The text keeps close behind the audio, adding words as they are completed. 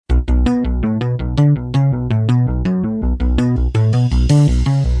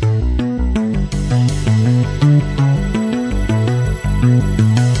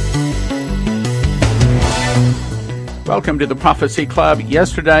welcome to the Prophecy Club.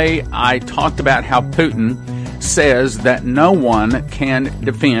 Yesterday, I talked about how Putin says that no one can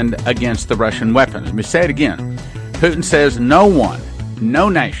defend against the Russian weapons. Let me say it again. Putin says no one, no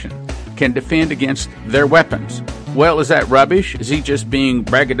nation, can defend against their weapons. Well, is that rubbish? Is he just being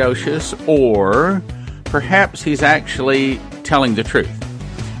braggadocious? Or perhaps he's actually telling the truth?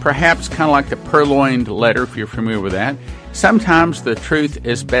 Perhaps kind of like the purloined letter, if you're familiar with that. Sometimes the truth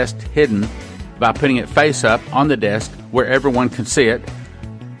is best hidden by putting it face up on the desk where everyone can see it,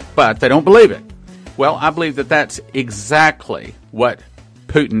 but they don't believe it. Well, I believe that that's exactly what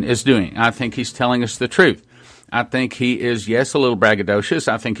Putin is doing. I think he's telling us the truth. I think he is, yes, a little braggadocious.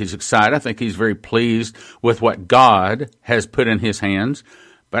 I think he's excited. I think he's very pleased with what God has put in his hands.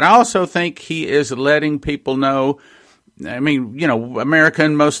 But I also think he is letting people know, I mean, you know, America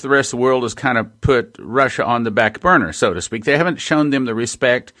and most of the rest of the world has kind of put Russia on the back burner, so to speak. They haven't shown them the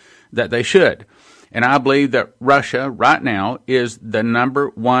respect that they should. And I believe that Russia right now is the number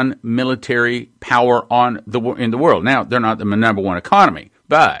one military power in the world. Now, they're not the number one economy,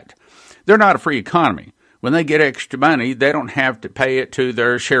 but they're not a free economy. When they get extra money, they don't have to pay it to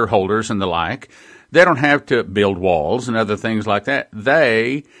their shareholders and the like. They don't have to build walls and other things like that.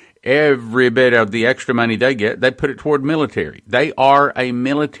 Every bit of the extra money they get, they put it toward military. They are a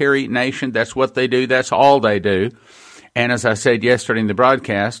military nation. That's what they do. That's all they do. And as I said yesterday in the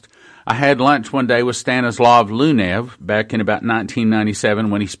broadcast, I had lunch one day with Stanislav Lunev back in about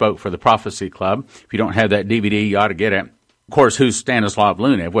 1997 when he spoke for the Prophecy Club. If you don't have that DVD, you ought to get it. Of course, who's Stanislav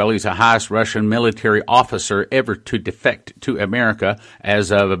Lunev? Well, he's the highest Russian military officer ever to defect to America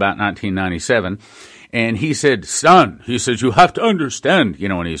as of about 1997. And he said, son, he says, you have to understand, you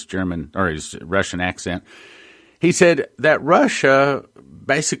know, in his German or his Russian accent. He said that Russia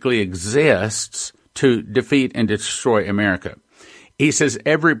basically exists to defeat and destroy America. He says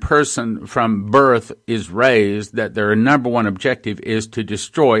every person from birth is raised that their number one objective is to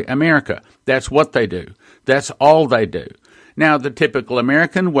destroy America. That's what they do. That's all they do. Now, the typical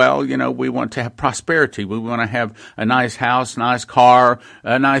American, well, you know, we want to have prosperity. We want to have a nice house, nice car,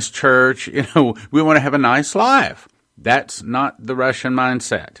 a nice church. You know, we want to have a nice life. That's not the Russian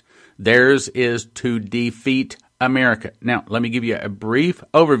mindset. Theirs is to defeat America. Now, let me give you a brief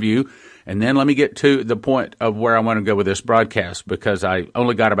overview, and then let me get to the point of where I want to go with this broadcast, because I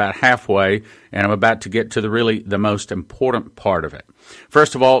only got about halfway, and I'm about to get to the most important part of it.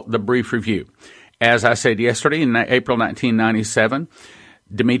 First of all, the brief review. As I said yesterday, in April 1997,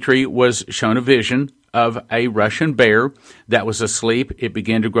 Dmitry was shown a vision of a Russian bear that was asleep. It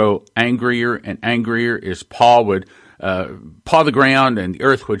began to grow angrier and angrier. His paw would paw the ground and the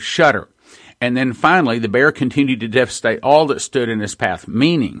earth would shudder. And then finally, the bear continued to devastate all that stood in his path,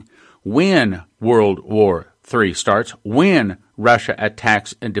 meaning when World War III starts, when Russia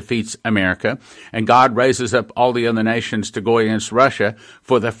attacks and defeats America, and God raises up all the other nations to go against Russia,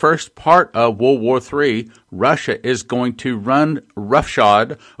 for the first part of World War III, Russia is going to run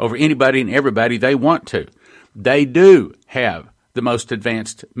roughshod over anybody and everybody they want to. They do have the most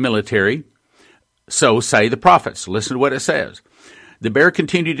advanced military, so say the prophets. Listen to what it says. The bear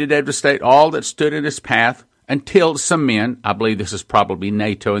continued to devastate all that stood in his path until some men, I believe this is probably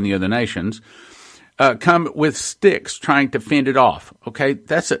NATO and the other nations, come with sticks trying to fend it off. Okay,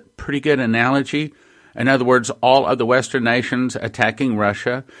 that's a pretty good analogy. In other words, all of the Western nations attacking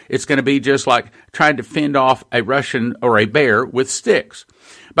Russia, it's going to be just like trying to fend off a Russian or a bear with sticks.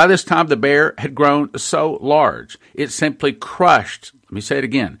 By this time, the bear had grown so large, it simply crushed, let me say it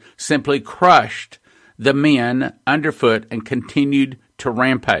again, simply crushed the men underfoot and continued to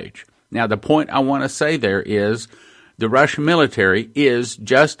rampage. Now, the point I want to say there is the Russian military is,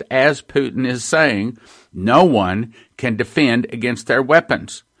 just as Putin is saying, no one can defend against their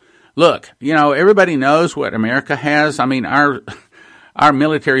weapons. Look, you know, everybody knows what America has. I mean, our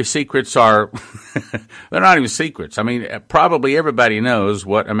military secrets are, they're not even secrets. I mean, probably everybody knows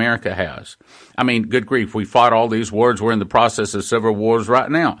what America has. I mean, good grief, we fought all these wars. We're in the process of civil wars right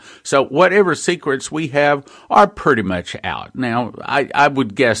now. So whatever secrets we have are pretty much out. Now, I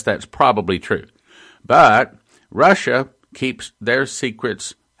would guess that's probably true. But Russia keeps their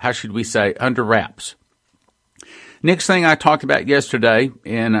secrets, how should we say, under wraps. Next thing I talked about yesterday,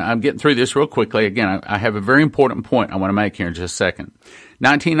 and I'm getting through this real quickly. Again, I have a very important point I want to make here in just a second.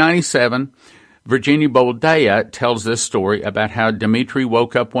 1997, Virginia Boldea tells this story about how Dmitry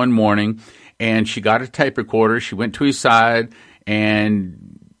woke up one morning and she got a tape recorder. She went to his side,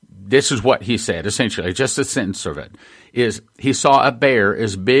 and this is what he said, essentially, just a sentence of it, is he saw a bear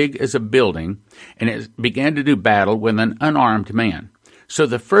as big as a building, and it began to do battle with an unarmed man. So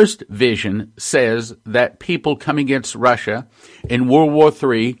the first vision says that people coming against Russia in World War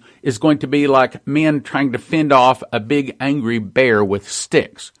III is going to be like men trying to fend off a big angry bear with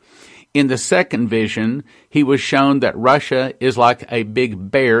sticks. In the second vision, he was shown that Russia is like a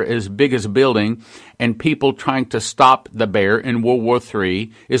big bear as big as a building, and people trying to stop the bear in World War III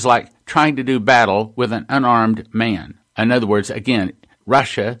is like trying to do battle with an unarmed man. In other words, again,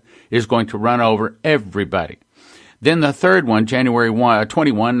 Russia is going to run over everybody. Then the third one, January 21,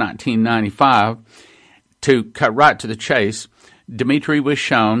 1995, to cut right to the chase, Dmitry was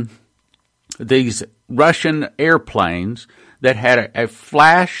shown these Russian airplanes that had a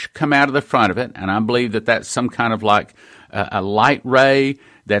flash come out of the front of it, and I believe that that's some kind of like a light ray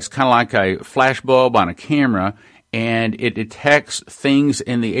that's kind of like a flash bulb on a camera, and it detects things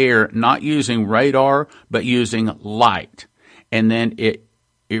in the air not using radar but using light. And then it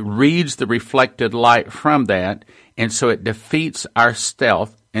reads the reflected light from that, and so it defeats our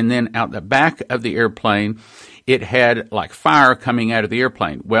stealth. And then out the back of the airplane, it had like fire coming out of the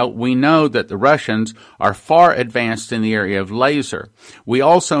airplane. Well, we know that the Russians are far advanced in the area of laser. We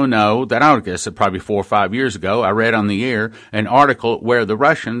also know that, I guess probably 4 or 5 years ago, I read on the air an article where the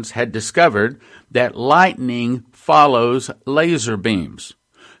Russians had discovered that lightning follows laser beams.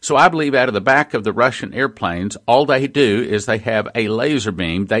 So I believe out of the back of the Russian airplanes, all they do is they have a laser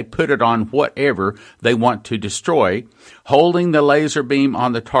beam. They put it on whatever they want to destroy, holding the laser beam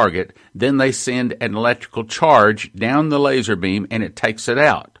on the target. Then they send an electrical charge down the laser beam, and it takes it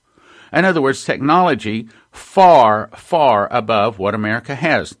out. In other words, technology far, far above what America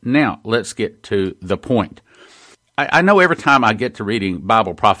has. Now, let's get to the point. I know every time I get to reading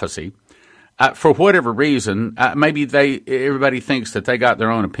Bible prophecy, for whatever reason, maybe everybody thinks that they got their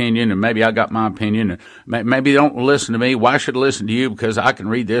own opinion, and maybe I got my opinion, and maybe they don't listen to me. Why should I listen to you? Because I can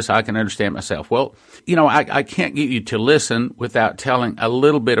read this, I can understand myself. Well, I can't get you to listen without telling a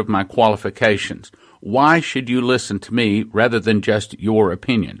little bit of my qualifications. Why should you listen to me rather than just your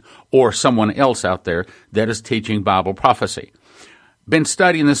opinion or someone else out there that is teaching Bible prophecy? Been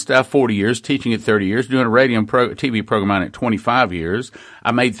studying this stuff 40 years, teaching it 30 years, doing a radio and TV program on it 25 years.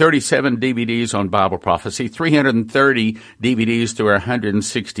 I made 37 DVDs on Bible prophecy, 330 DVDs through our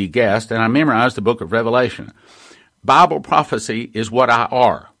 160 guests, and I memorized the book of Revelation. Bible prophecy is what I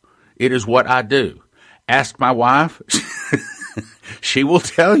are. It is what I do. Ask my wife. She will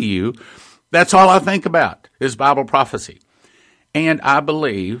tell you that's all I think about is Bible prophecy. And I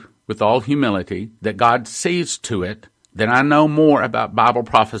believe, with all humility, that God sees to it that I know more about Bible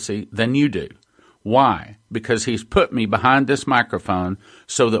prophecy than you do. Why? Because He's put me behind this microphone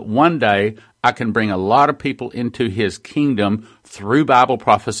so that one day I can bring a lot of people into His kingdom through Bible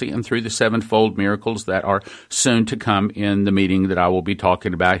prophecy and through the sevenfold miracles that are soon to come in the meeting that I will be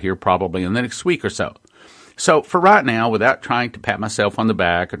talking about here probably in the next week or so. So for right now, without trying to pat myself on the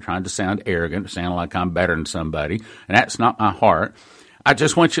back or trying to sound arrogant, sound like I'm better than somebody, and that's not my heart, I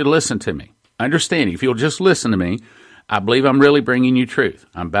just want you to listen to me. Understanding, if you'll just listen to me, I believe I'm really bringing you truth.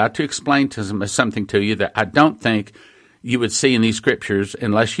 I'm about to explain something to you that I don't think you would see in these scriptures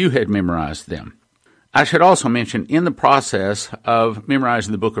unless you had memorized them. I should also mention, in the process of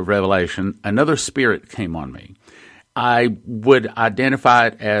memorizing the book of Revelation, another spirit came on me. I would identify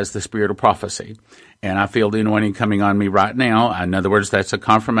it as the spirit of prophecy, and I feel the anointing coming on me right now. In other words, that's a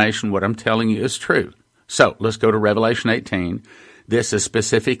confirmation what I'm telling you is true. So let's go to Revelation 18. This is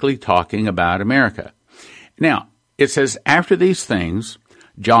specifically talking about America. Now, it says, after these things,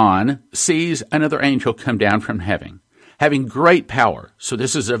 John sees another angel come down from heaven, having great power. So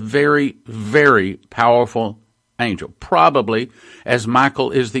this is a very, very powerful angel. Probably, as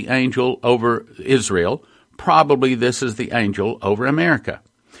Michael is the angel over Israel, probably this is the angel over America.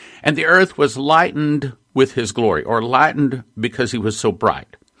 And the earth was lightened with his glory, or lightened because he was so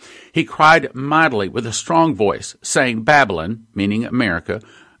bright. He cried mightily with a strong voice, saying, Babylon, meaning America.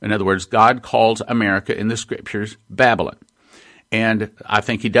 In other words, God calls America in the scriptures Babylon. And I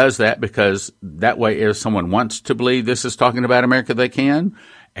think he does that because that way if someone wants to believe this is talking about America, they can.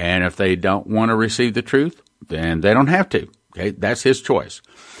 And if they don't want to receive the truth, then they don't have to. Okay, that's his choice.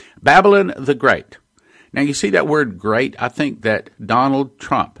 Babylon the Great. Now, you see that word great? I think that Donald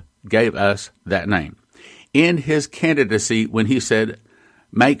Trump gave us that name in his candidacy when he said,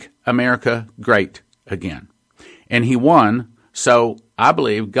 make America great again. And he won. So I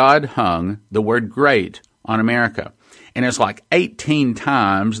believe God hung the word great on America. And it's like 18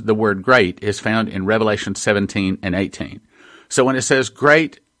 times the word great is found in Revelation 17 and 18. So when it says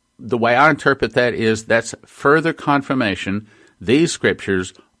great, the way I interpret that is that's further confirmation these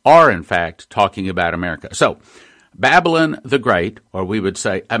scriptures are in fact talking about America. So Babylon the Great, or we would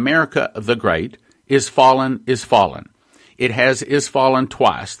say America the Great, is fallen, is fallen. it has is fallen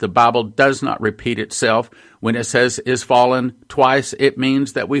twice. The Bible does not repeat itself. When it says is fallen twice, it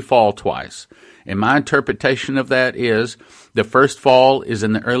means that we fall twice. And my interpretation of that is the first fall is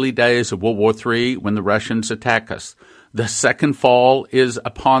in the early days of World War III when the Russians attack us. The second fall is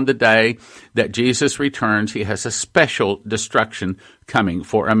upon the day that Jesus returns. He has a special destruction coming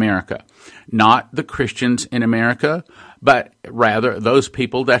for America. Not the Christians in America, but rather those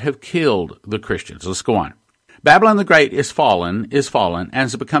people that have killed the Christians. Let's go on. Babylon the Great is fallen, and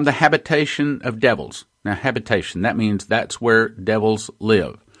has become the habitation of devils. Now, habitation, that means that's where devils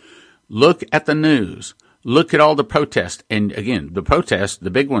live. Look at the news. Look at all the protests. And again, the protests,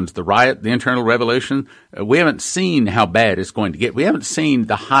 the big ones, the riot, the internal revolution, we haven't seen how bad it's going to get. We haven't seen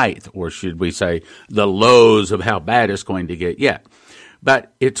the height, or should we say, the lows of how bad it's going to get yet.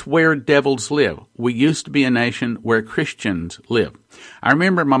 But it's where devils live. We used to be a nation where Christians live. I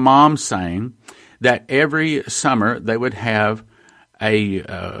remember my mom saying that every summer they would have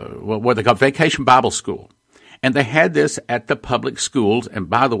what they call vacation Bible school. And they had this at the public schools. And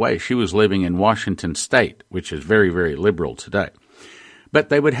by the way, she was living in Washington State, which is very, very liberal today. But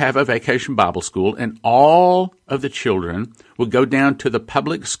they would have a vacation Bible school, and all of the children would go down to the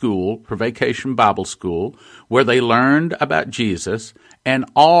public school for vacation Bible school, where they learned about Jesus, and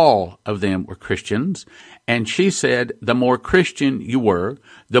all of them were Christians. And she said the more Christian you were,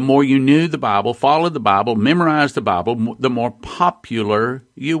 the more you knew the Bible, followed the Bible, memorized the Bible, the more popular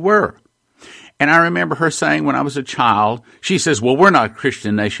you were. And I remember her saying when I was a child, she says, well, we're not a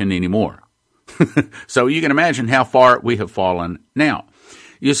Christian nation anymore. So you can imagine how far we have fallen now.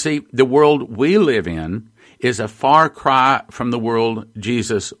 You see, the world we live in is a far cry from the world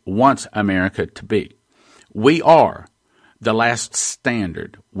Jesus wants America to be. We are the last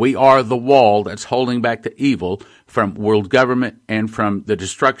standard. We are the wall that's holding back the evil from world government and from the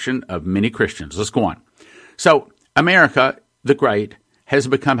destruction of many Christians. Let's go on. So America, the Great, has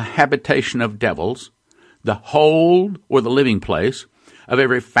become a habitation of devils, the hold or the living place of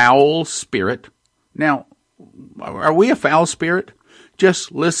every foul spirit. Now, are we a foul spirit?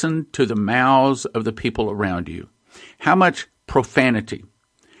 Just listen to the mouths of the people around you. How much profanity,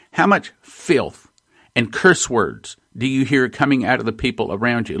 how much filth and curse words do you hear coming out of the people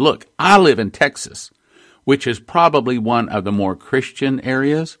around you? Look, I live in Texas, which is probably one of the more Christian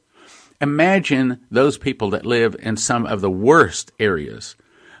areas. Imagine those people that live in some of the worst areas,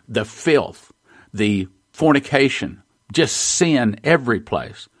 the filth, the fornication, just sin every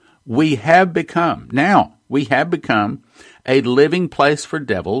place. We have become a living place for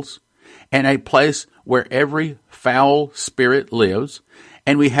devils and a place where every foul spirit lives,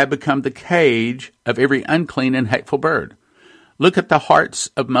 and we have become the cage of every unclean and hateful bird. Look at the hearts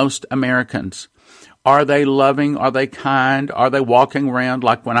of most Americans. Are they loving? Are they kind? Are they walking around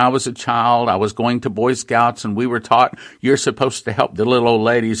like when I was a child, I was going to Boy Scouts and we were taught you're supposed to help the little old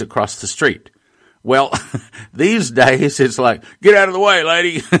ladies across the street? Well, these days it's like, get out of the way,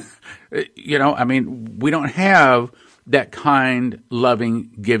 lady. We don't have that kind,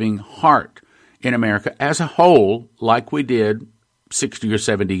 loving, giving heart in America as a whole like we did 60 or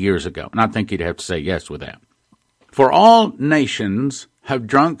 70 years ago. And I think you'd have to say yes with that. For all nations have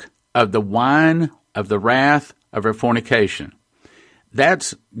drunk of the wine of the wrath of her fornication.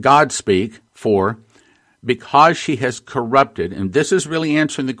 That's God speak for because she has corrupted, and this is really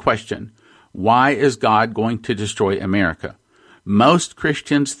answering the question, why is God going to destroy America? Most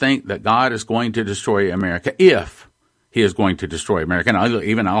Christians think that God is going to destroy America if he is going to destroy America.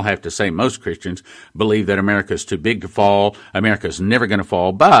 And I'll have to say most Christians believe that America is too big to fall. America is never going to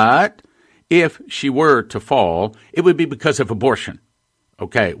fall. But if she were to fall, it would be because of abortion.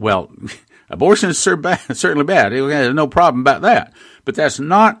 Okay, well, abortion is certainly bad. There's no problem about that. But that's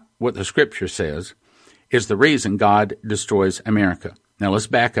not what the Scripture says is the reason God destroys America. Now, let's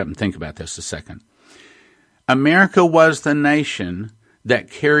back up and think about this a second. America was the nation that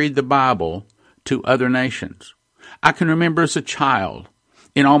carried the Bible to other nations. I can remember as a child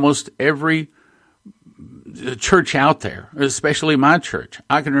in almost every church out there, especially my church.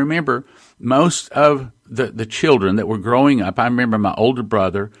 I can remember most of the children that were growing up. I remember my older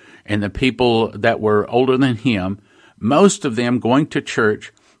brother and the people that were older than him, most of them going to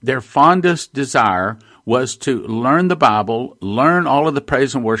church. Their fondest desire was to learn the Bible, learn all of the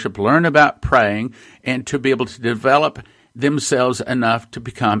praise and worship, learn about praying, and to be able to develop themselves enough to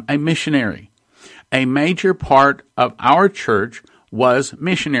become a missionary. A major part of our church was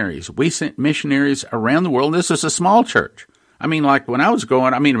missionaries. We sent missionaries around the world. This is a small church. Like when I was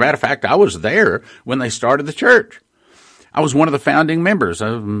growing, matter of fact, I was there when they started the church. I was one of the founding members,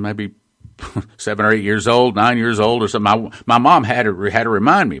 maybe 7 or 8 years old, 9 years old or something. My mom had to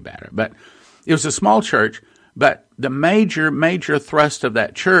remind me about it. But it was a small church, But the major thrust of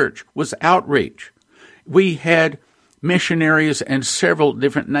that church was outreach. We had missionaries in several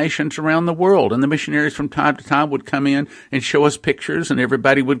different nations around the world, and the missionaries from time to time would come in and show us pictures, and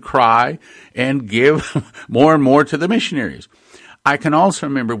everybody would cry and give more and more to the missionaries. I can also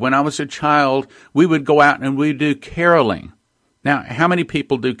remember when I was a child, we would go out and we'd do caroling. Now, how many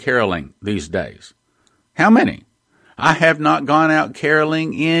people do caroling these days? How many? I have not gone out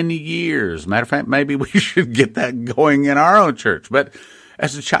caroling in years. Matter of fact, maybe we should get that going in our own church. But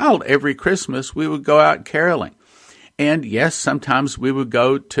as a child, every Christmas, we would go out caroling. And yes, sometimes we would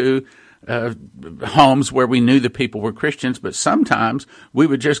go to homes where we knew the people were Christians, but sometimes we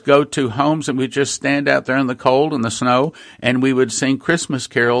would just go to homes and we'd just stand out there in the cold and the snow, and we would sing Christmas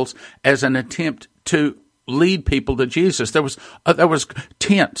carols as an attempt to lead people to Jesus. There was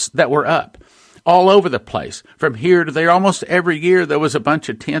tents that were up all over the place, from here to there. Almost every year there was a bunch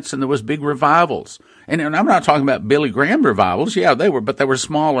of tents, and there was big revivals. And I'm not talking about Billy Graham revivals. Yeah, they were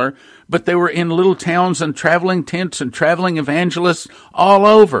smaller, but they were in little towns and traveling tents and traveling evangelists all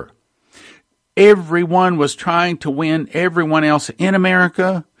over. Everyone was trying to win everyone else in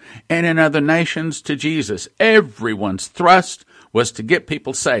America and in other nations to Jesus. Everyone's thrust was to get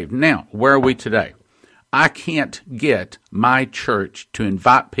people saved. Now, where are we today? I can't get my church to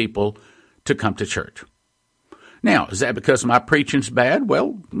invite people to come to church. Now, is that because my preaching's bad?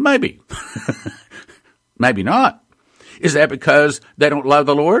 Well, maybe. Maybe not. Is that because they don't love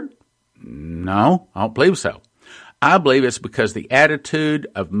the Lord? No, I don't believe so. I believe it's because the attitude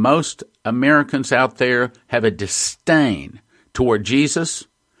of most Americans out there have a disdain toward Jesus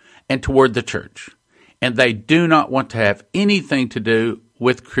and toward the church. And they do not want to have anything to do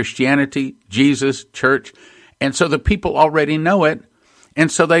with Christianity, Jesus, church. And so the people already know it.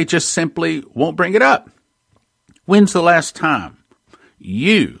 And so they just simply won't bring it up. When's the last time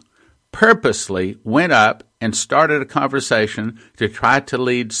you purposely went up and started a conversation to try to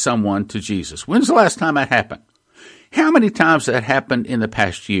lead someone to Jesus? When's the last time that happened? How many times that happened in the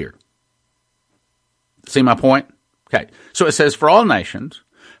past year? See my point? Okay. So it says, for all nations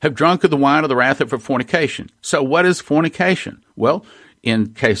have drunk of the wine of the wrath of fornication. So what is fornication? Well,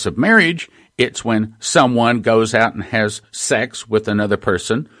 in case of marriage, it's when someone goes out and has sex with another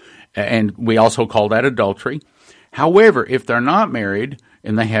person, and we also call that adultery. However, if they're not married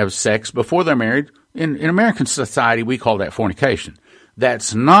and they have sex before they're married, in American society, we call that fornication.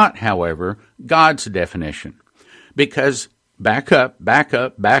 That's not, however, God's definition. Because back up.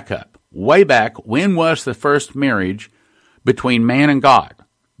 Way back, when was the first marriage between man and God?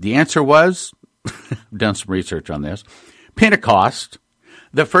 The answer was, I've done some research on this, Pentecost.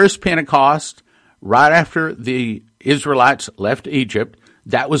 The first Pentecost, right after the Israelites left Egypt,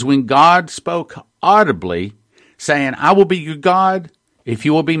 that was when God spoke audibly, saying, I will be your God if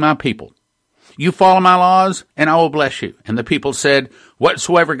you will be my people. You follow my laws, and I will bless you. And the people said,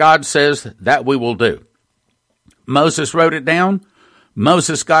 whatsoever God says, that we will do. Moses wrote it down.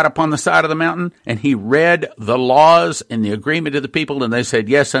 Moses got up on the side of the mountain, and he read the laws and the agreement of the people, and they said,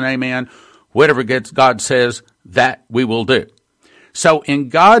 yes and amen. Whatever God says, that we will do. So in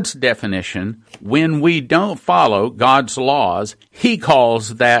God's definition, when we don't follow God's laws, he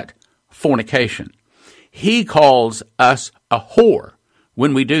calls that fornication. He calls us a whore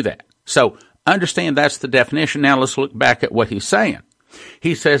when we do that. So understand that's the definition. Now let's look back at what he's saying.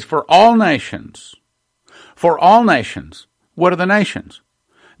 He says, for all nations, what are the nations?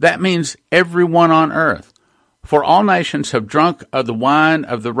 That means everyone on earth. For all nations have drunk of the wine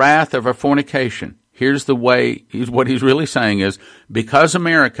of the wrath of fornication. Here's what he's really saying is, because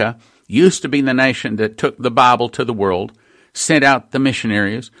America used to be the nation that took the Bible to the world, sent out the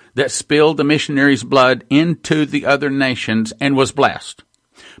missionaries, that spilled the missionaries' blood into the other nations and was blessed.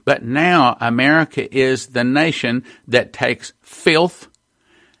 But now America is the nation that takes filth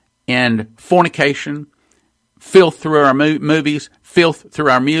and fornication, filth through our movies, filth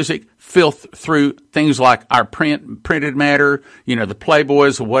through our music, filth through things like our printed matter, the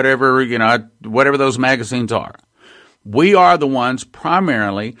Playboys or whatever those magazines are. We are the ones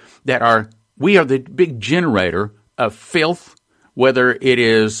primarily we are the big generator of filth, whether it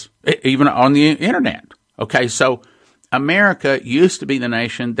is even on the internet. Okay, so America used to be the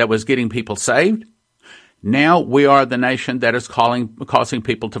nation that was getting people saved. Now we are the nation that is causing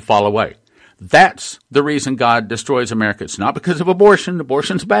people to fall away. That's the reason God destroys America. It's not because of abortion.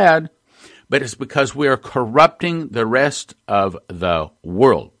 Abortion's bad. But it's because we are corrupting the rest of the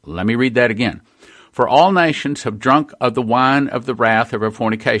world. Let me read that again. For all nations have drunk of the wine of the wrath of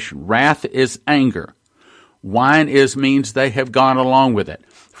fornication. Wrath is anger. Wine means they have gone along with it.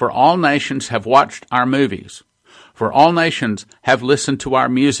 For all nations have watched our movies. For all nations have listened to our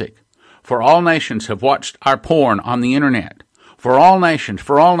music. For all nations have watched our porn on the internet. For all nations,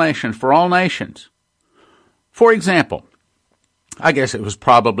 for all nations, for all nations. For example, I guess it was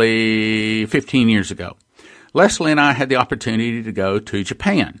probably 15 years ago. Leslie and I had the opportunity to go to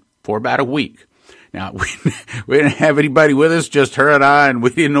Japan for about a week. Now, we didn't have anybody with us, just her and I, and we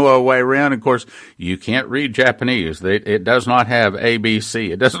didn't know our way around. Of course, you can't read Japanese. It does not have ABC.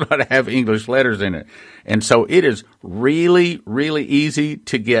 It does not have English letters in it. And so it is really, really easy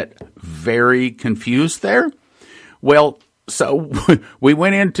to get very confused there. Well, so we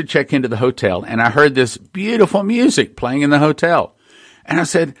went in to check into the hotel, and I heard this beautiful music playing in the hotel. And I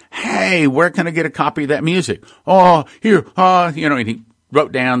said, hey, where can I get a copy of that music? Oh, here, and he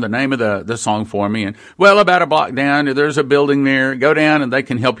wrote down the name of the song for me. And, well, about a block down, there's a building there. Go down and they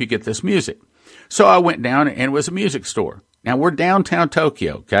can help you get this music. So I went down and it was a music store. Now, we're downtown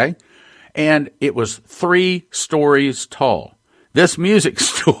Tokyo, okay? And it was 3 stories tall. This music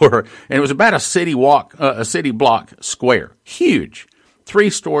store, and it was about a city block square. Huge. 3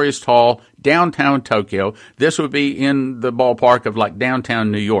 stories tall, downtown Tokyo. This would be in the ballpark of like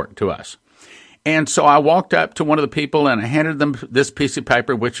downtown New York to us. And so I walked up to one of the people and I handed them this piece of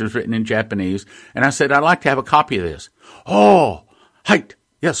paper, which was written in Japanese. And I said, I'd like to have a copy of this. Oh, height.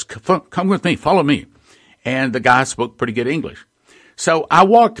 Yes, come with me. Follow me. And the guy spoke pretty good English. So I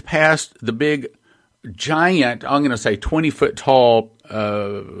walked past the big, giant, I'm going to say 20-foot tall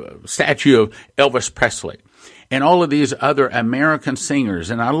statue of Elvis Presley and all of these other American singers.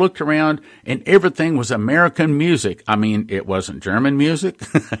 And I looked around and everything was American music. I mean, it wasn't German music.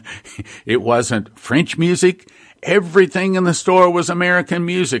 It wasn't French music. Everything in the store was American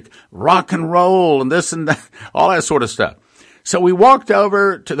music, rock and roll and this and that, all that sort of stuff. So we walked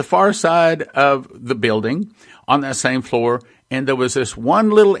over to the far side of the building on that same floor, and there was this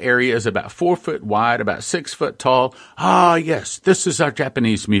one little area, is about 4 foot wide, about 6 foot tall. Ah, yes, this is our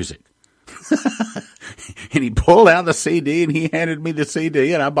Japanese music. And he pulled out the CD and he handed me the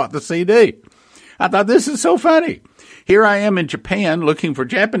CD and I bought the CD. I thought, this is so funny. Here I am in Japan looking for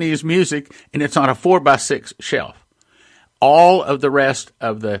Japanese music and it's on a 4x6 shelf. All of the rest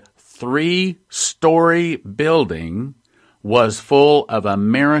of the 3-story building was full of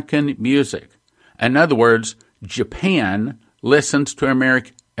American music. In other words, Japan listens to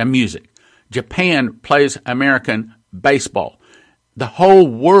American music. Japan plays American baseball. The whole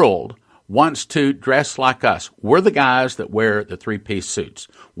world wants to dress like us. We're the guys that wear the 3-piece suits.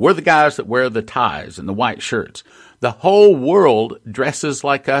 We're the guys that wear the ties and the white shirts. The whole world dresses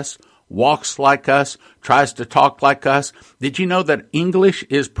like us, walks like us, tries to talk like us. Did you know that English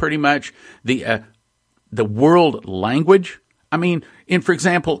is pretty much the world language? I mean, for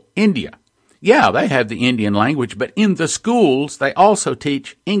example, India. Yeah, they have the Indian language, but in the schools, they also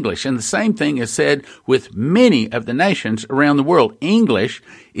teach English. And the same thing is said with many of the nations around the world. English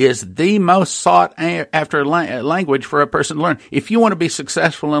is the most sought after language for a person to learn. If you want to be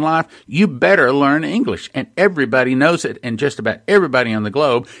successful in life, you better learn English. And everybody knows it, and just about everybody on the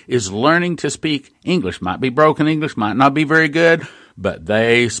globe is learning to speak English. Might be broken English, might not be very good, but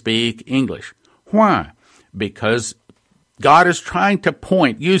they speak English. Why? Because God is trying to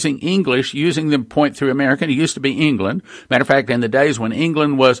point, using English, using them point through America. It used to be England. Matter of fact, in the days when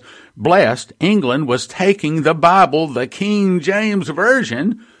England was blessed, England was taking the Bible, the King James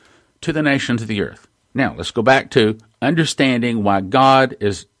Version, to the nations of the earth. Now, let's go back to understanding why God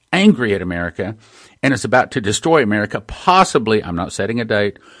is angry at America and is about to destroy America, possibly, I'm not setting a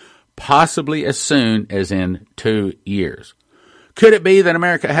date, possibly as soon as in 2 years. Could it be that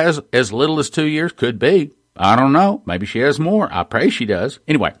America has as little as 2 years? Could be. I don't know. Maybe she has more. I pray she does.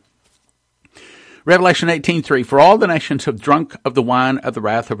 Anyway, Revelation 18:3, for all the nations have drunk of the wine of the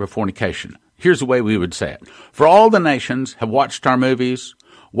wrath of her fornication. Here's the way we would say it. For all the nations have watched our movies,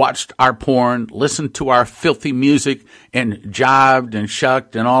 watched our porn, listened to our filthy music, and jived and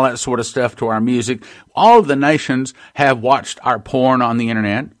shucked and all that sort of stuff to our music. All of the nations have watched our porn on the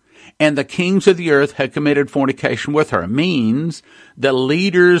internet. And the kings of the earth had committed fornication with her. It means the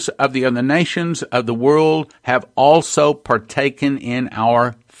leaders of the other nations of the world have also partaken in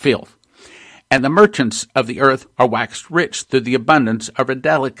our filth. And the merchants of the earth are waxed rich through the abundance of her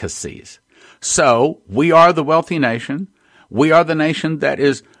delicacies. So we are the wealthy nation. We are the nation that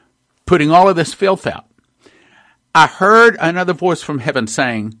is putting all of this filth out. I heard another voice from heaven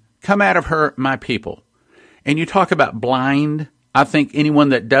saying, come out of her, my people. And you talk about blind. I think anyone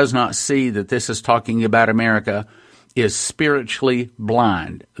that does not see that this is talking about America is spiritually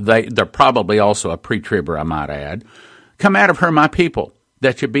blind. They're probably also a pre-tribber, I might add. Come out of her, my people,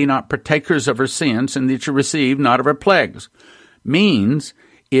 that you be not partakers of her sins, and that you receive not of her plagues. Means,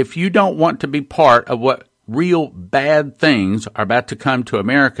 if you don't want to be part of what real bad things are about to come to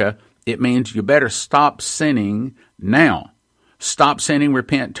America, It means you better stop sinning now. Stop sinning,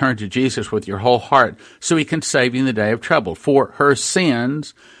 repent, turn to Jesus with your whole heart so he can save you in the day of trouble. For her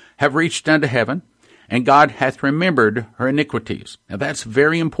sins have reached unto heaven, and God hath remembered her iniquities. Now that's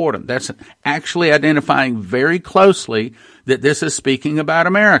very important. That's actually identifying very closely that this is speaking about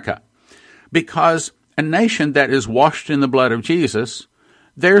America. Because a nation that is washed in the blood of Jesus,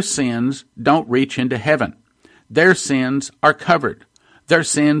 their sins don't reach into heaven. Their sins are covered. Their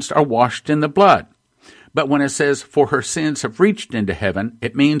sins are washed in the blood. But when it says, for her sins have reached into heaven,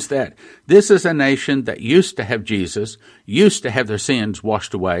 it means that this is a nation that used to have Jesus, used to have their sins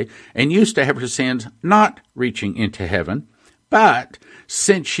washed away, and used to have her sins not reaching into heaven. But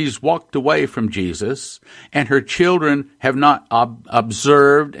since she's walked away from Jesus, and her children have not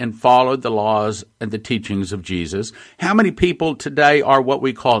observed and followed the laws and the teachings of Jesus, how many people today are what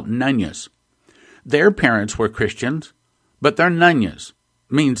we call nunyas? Their parents were Christians, but they're nunyas.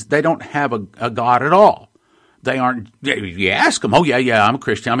 Means they don't have a God at all. They aren't, you ask them, oh yeah, I'm a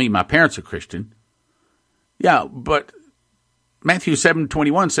Christian. I mean, my parents are Christian. Yeah, but Matthew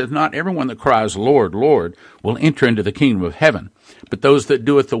 7:21 says, not everyone that cries, Lord, Lord, will enter into the kingdom of heaven, but those that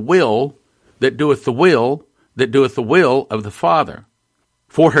doeth the will of the Father.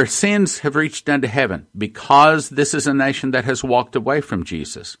 For her sins have reached unto heaven, because this is a nation that has walked away from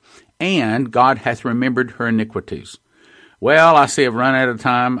Jesus, and God hath remembered her iniquities. Well, I see I've run out of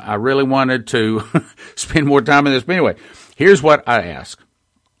time. I really wanted to spend more time on this. But anyway, here's what I ask.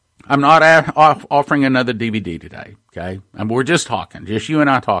 I'm not offering another DVD today, okay? And we're just talking, just you and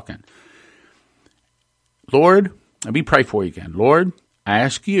I talking. Lord, let me pray for you again. Lord, I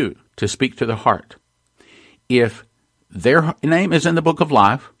ask you to speak to the heart. If their name is in the book of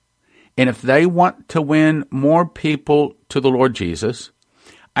life, and if they want to win more people to the Lord Jesus,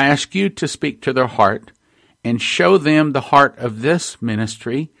 I ask you to speak to their heart and show them the heart of this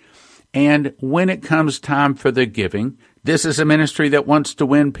ministry. And when it comes time for the giving, this is a ministry that wants to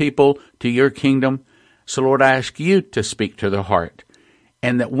win people to your kingdom. So, Lord, I ask you to speak to their heart,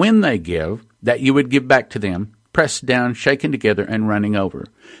 and that when they give, that you would give back to them, pressed down, shaken together, and running over.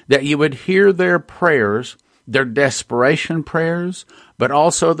 That you would hear their prayers, their desperation prayers, but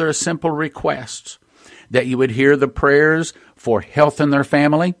also their simple requests. That you would hear the prayers for health in their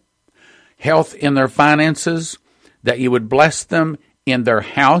family, health in their finances, that you would bless them in their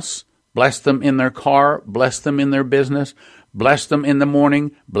house, bless them in their car, bless them in their business, bless them in the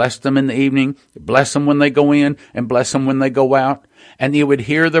morning, bless them in the evening, bless them when they go in, and bless them when they go out. And you would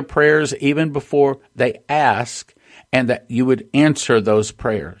hear the prayers even before they ask, and that you would answer those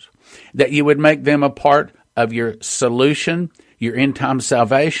prayers. That you would make them a part of your solution, your end-time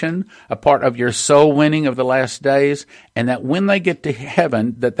salvation, a part of your soul winning of the last days, and that when they get to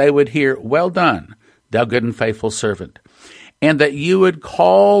heaven, that they would hear, well done, thou good and faithful servant. And that you would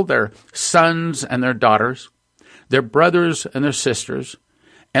call their sons and their daughters, their brothers and their sisters,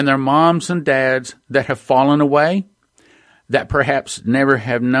 and their moms and dads that have fallen away, that perhaps never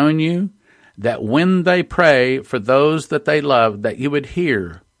have known you, that when they pray for those that they love, that you would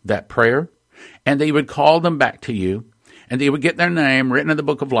hear that prayer, and that you would call them back to you, and they would get their name written in the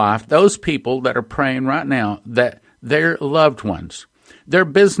book of life, those people that are praying right now, that their loved ones, their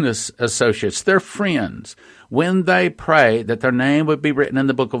business associates, their friends, when they pray that their name would be written in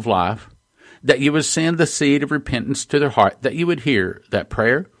the book of life, that you would send the seed of repentance to their heart, that you would hear that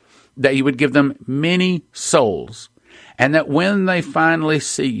prayer, that you would give them many souls, and that when they finally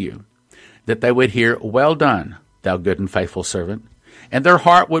see you, that they would hear, well done, thou good and faithful servant, and their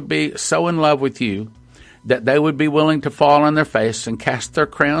heart would be so in love with you that they would be willing to fall on their face and cast their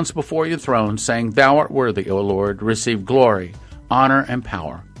crowns before your throne, saying, thou art worthy, O Lord, to receive glory, honor, and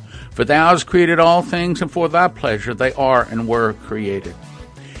power. For thou hast created all things, and for thy pleasure they are and were created.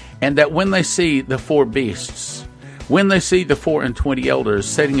 And that when they see the four beasts, when they see the 24 elders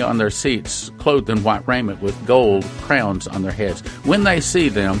sitting on their seats, clothed in white raiment with gold crowns on their heads, when they see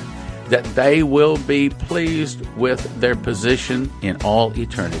them, that they will be pleased with their position in all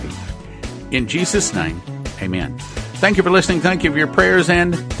eternity. In Jesus' name, amen. Thank you for listening. Thank you for your prayers,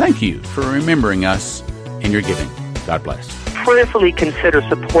 and thank you for remembering us in your giving. God bless. Prayerfully consider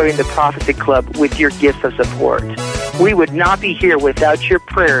supporting the Prophecy Club with your gifts of support. We would not be here without your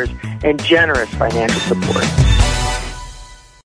prayers and generous financial support.